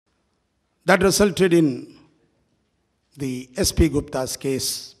That resulted in the S.P. Gupta's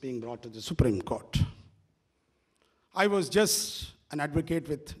case being brought to the Supreme Court. I was just an advocate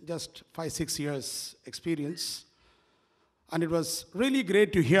with just 5-6 years experience, and it was really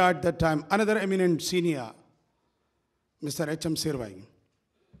great to hear at that time another eminent senior, Mr. H.M. Sirvai.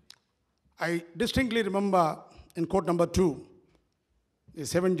 I distinctly remember in court number 2, the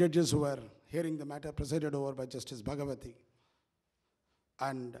 7 judges who were hearing the matter presided over by Justice Bhagavati.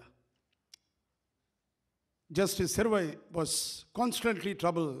 And Justice Sirvai was constantly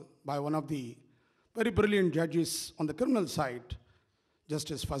troubled by one of the very brilliant judges on the criminal side,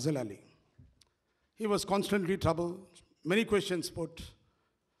 Justice Fazil Ali. He was constantly troubled, many questions put.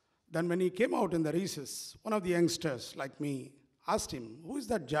 Then when he came out in the recess, one of the youngsters like me asked him, "Who is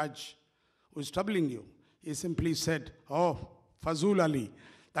that judge who is troubling you?" He simply said, "Oh, Fazul Ali."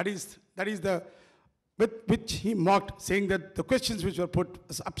 That is the, with which he mocked, saying that the questions which were put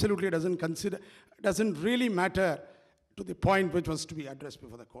absolutely doesn't really matter to the point which was to be addressed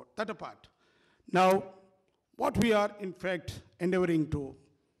before the court. That apart. Now, what we are in fact endeavoring to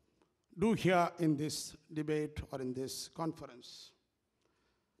do here in this debate or in this conference,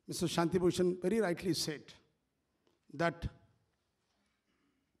 Mr. Shantibhushan very rightly said that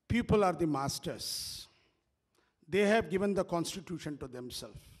people are the masters. They have given the constitution to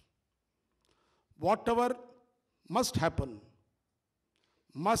themselves. Whatever must happen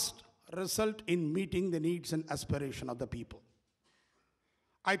must result in meeting the needs and aspiration of the people.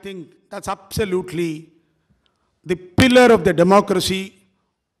 I think that's absolutely the pillar of the democracy,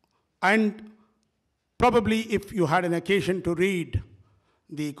 and probably if you had an occasion to read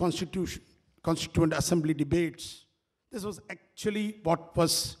the Constituent Assembly debates, this was actually what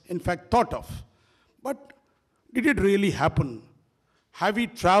was in fact thought of. But did it really happen? Have we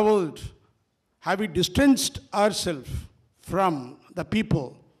traveled? Have we distanced ourselves from the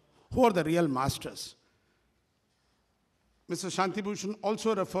people who are the real masters? Mr. Shantibhushan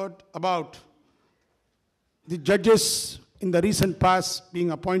also referred about the judges in the recent past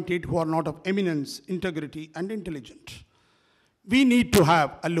being appointed who are not of eminence, integrity, and intelligent. We need to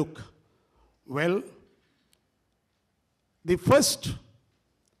have a look. Well, the first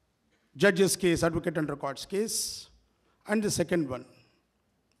judge's case, advocate and records case, and the second one,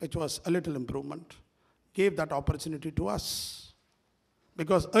 which was a little improvement, gave that opportunity to us.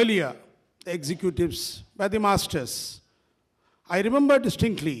 Because earlier, the executives were the masters. I remember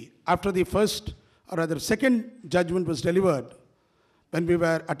distinctly after the first, or rather second judgment was delivered, when we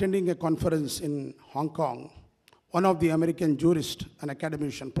were attending a conference in Hong Kong, one of the American jurist, an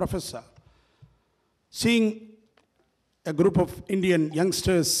academician, professor, seeing a group of Indian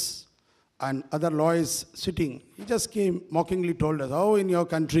youngsters and other lawyers sitting, he just came mockingly told us, "Oh, in your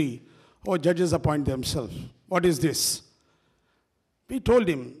country, oh, judges appoint themselves. What is this?" We told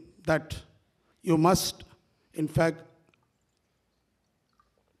him that you must, in fact,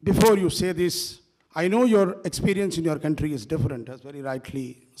 before you say this, I know your experience in your country is different, as very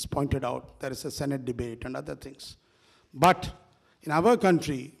rightly pointed out. There is a Senate debate and other things. But in our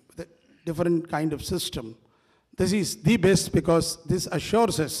country, with a different kind of system, this is the best because this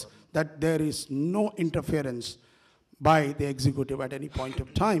assures us that there is no interference by the executive at any point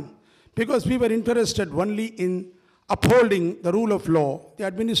of time. Because we were interested only in upholding the rule of law, the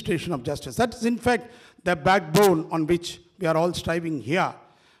administration of justice. That is in fact the backbone on which we are all striving here.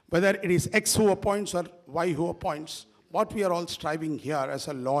 Whether it is X who appoints or Y who appoints, what we are all striving here as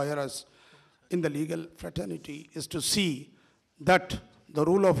a lawyer, as in the legal fraternity, is to see that the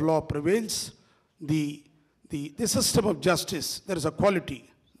rule of law prevails, the system of justice, there is a quality.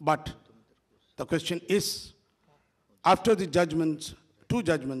 But the question is, after the judgments, 2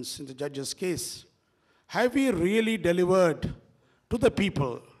 judgments in the judge's case, have we really delivered to the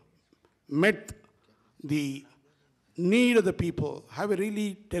people, met the need of the people? Have we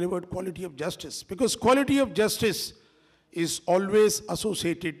really delivered quality of justice? Because quality of justice is always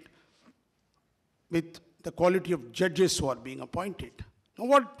associated with the quality of judges who are being appointed. Now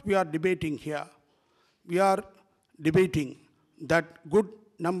what we are debating here, we are debating that good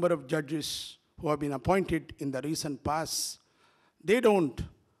number of judges who have been appointed in the recent past, they don't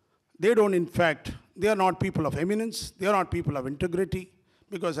in fact, they are not people of eminence, they are not people of integrity,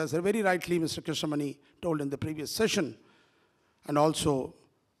 because as very rightly Mr. Krishnamani told in the previous session, and also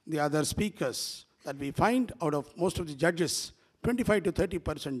the other speakers, that we find out of most of the judges, 25 to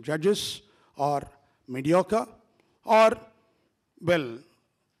 30% judges are mediocre, or, well,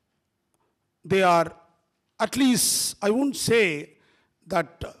 they are at least, I won't say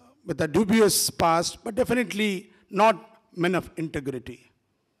that with a dubious past, but definitely not men of integrity.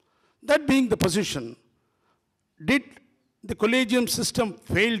 That being the position, did the collegium system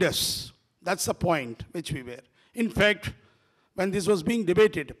failed us? That's the point which we were. In fact, when this was being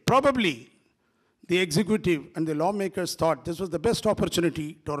debated, probably the executive and the lawmakers thought this was the best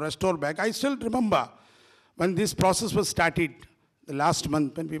opportunity to restore back. I still remember when this process was started the last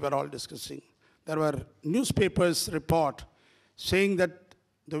month when we were all discussing, there were newspapers report saying that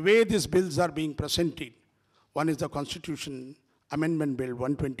the way these bills are being presented, one is the Constitution Amendment Bill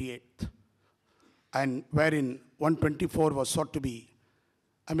 128, and wherein 124 was sought to be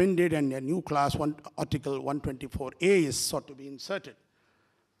amended and a new class, Article 124A is sought to be inserted,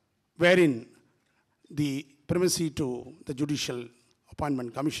 wherein the primacy to the Judicial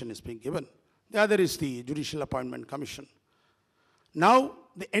Appointment Commission is being given. The other is the Judicial Appointment Commission. Now,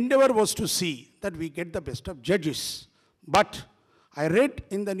 the endeavor was to see that we get the best of judges. But I read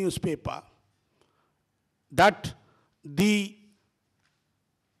in the newspaper that the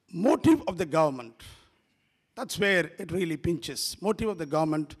motive of the government, that's where it really pinches. Motive of the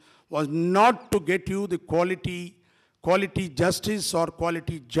government was not to get you the quality justice or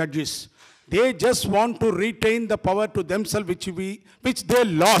quality judges. They just want to retain the power to themselves which they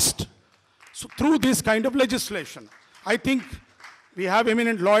lost. So through this kind of legislation, I think we have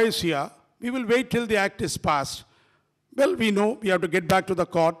eminent lawyers here. We will wait till the act is passed. Well, we know we have to get back to the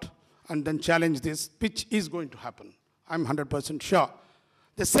court and then challenge this, which is going to happen. I'm 100% sure.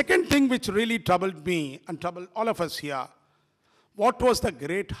 The second thing which really troubled me and troubled all of us here, what was the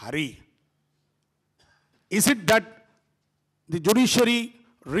great hurry? Is it that the judiciary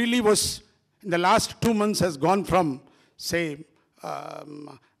really was, in the last 2 months, has gone from, say,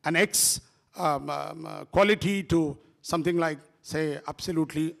 an X quality to something like, say,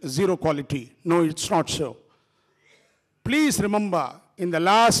 absolutely zero quality? No, it's not so. Please remember, in the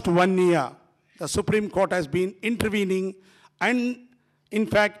last 1 year, the Supreme Court has been intervening and, in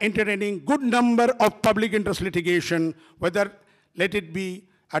fact, entertaining good number of public interest litigation, whether let it be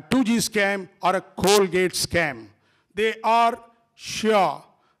a 2G scam or a Colgate scam. They are sure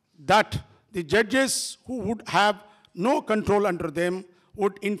that the judges who would have no control under them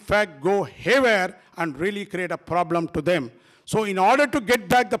would in fact go haywire and really create a problem to them. So in order to get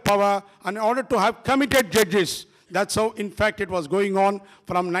back the power and in order to have committed judges, that's how in fact it was going on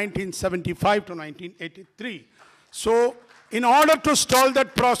from 1975 to 1983. So in order to stall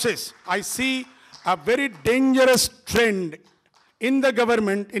that process, I see a very dangerous trend in the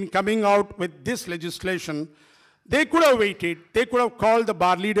government in coming out with this legislation. They could have waited, they could have called the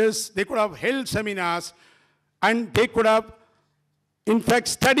bar leaders, they could have held seminars, and they could have, in fact,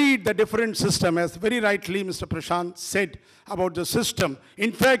 studied the different system, as very rightly Mr. Prashant said about the system.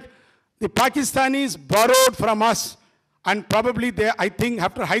 In fact, the Pakistanis borrowed from us, and probably they, I think,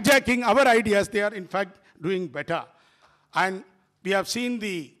 after hijacking our ideas, they are in fact doing better. And we have seen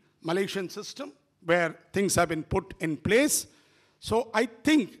the Malaysian system, where things have been put in place. So I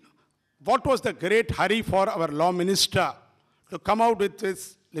think, what was the great hurry for our law minister to come out with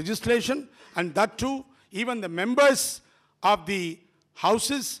this legislation? And that too, even the members of the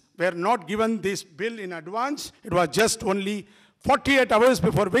houses were not given this bill in advance. It was just only 48 hours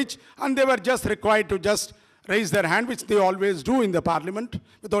before which, and they were just required to just raise their hand, which they always do in the parliament,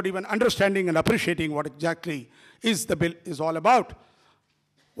 without even understanding and appreciating what exactly is the bill is all about.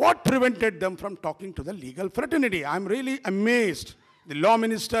 What prevented them from talking to the legal fraternity? I'm really amazed. The law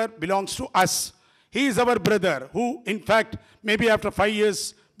minister belongs to us. He is our brother who, in fact, maybe after 5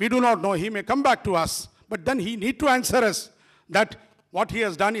 years, we do not know, he may come back to us. But then he need to answer us that what he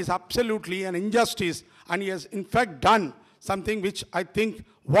has done is absolutely an injustice, and he has in fact done something which I think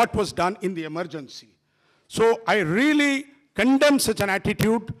what was done in the emergency. So I really condemn such an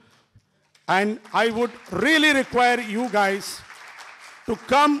attitude, and I would really require you guys to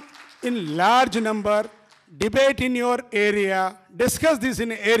come in large number, debate in your area, discuss this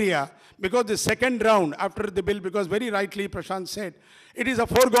in area, because the second round after the bill, because very rightly Prashant said, it is a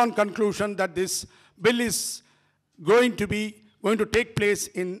foregone conclusion that this bill is going to take place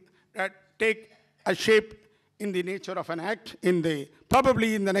in, take a shape in the nature of an act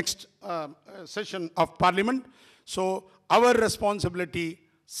probably in the next session of Parliament. So our responsibility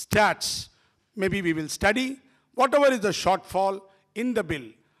starts. Maybe we will study whatever is the shortfall in the bill,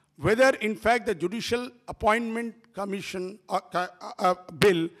 whether in fact the Judicial Appointment Commission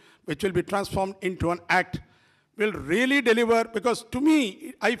bill, which will be transformed into an act, will really deliver, because to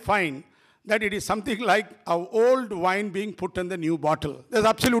me, I find that it is something like our old wine being put in the new bottle. There's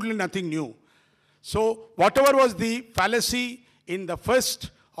absolutely nothing new. So whatever was the fallacy in the first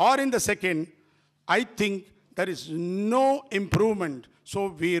or in the second, I think there is no improvement. So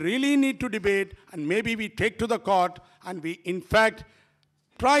we really need to debate, and maybe we take to the court and we in fact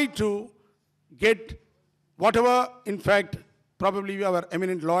try to get whatever in fact probably we have our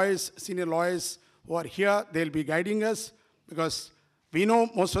eminent lawyers, senior lawyers who are here. They'll be guiding us because we know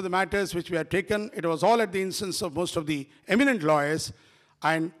most of the matters which we have taken. It was all at the instance of most of the eminent lawyers.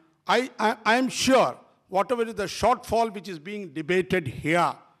 And I am sure whatever is the shortfall which is being debated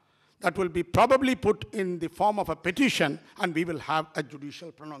here, that will be probably put in the form of a petition, and we will have a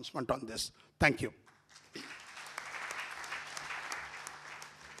judicial pronouncement on this. Thank you.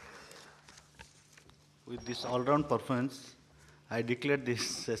 With this all-round performance, I declare these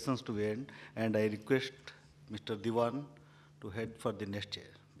sessions to end, and I request Mr. Diwan to head for the next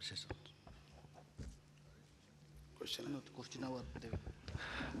session.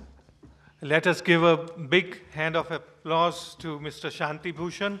 Let us give a big hand of applause to Mr. Shanti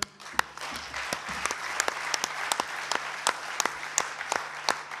Bhushan.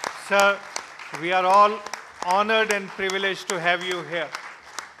 Sir, we are all honored and privileged to have you here.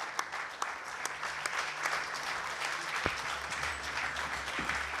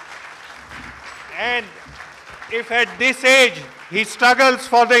 And if at this age he struggles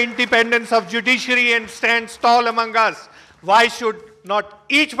for the independence of judiciary and stands tall among us, why should not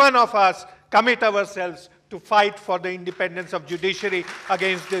each one of us commit ourselves to fight for the independence of judiciary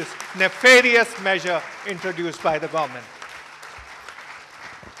against this nefarious measure introduced by the government?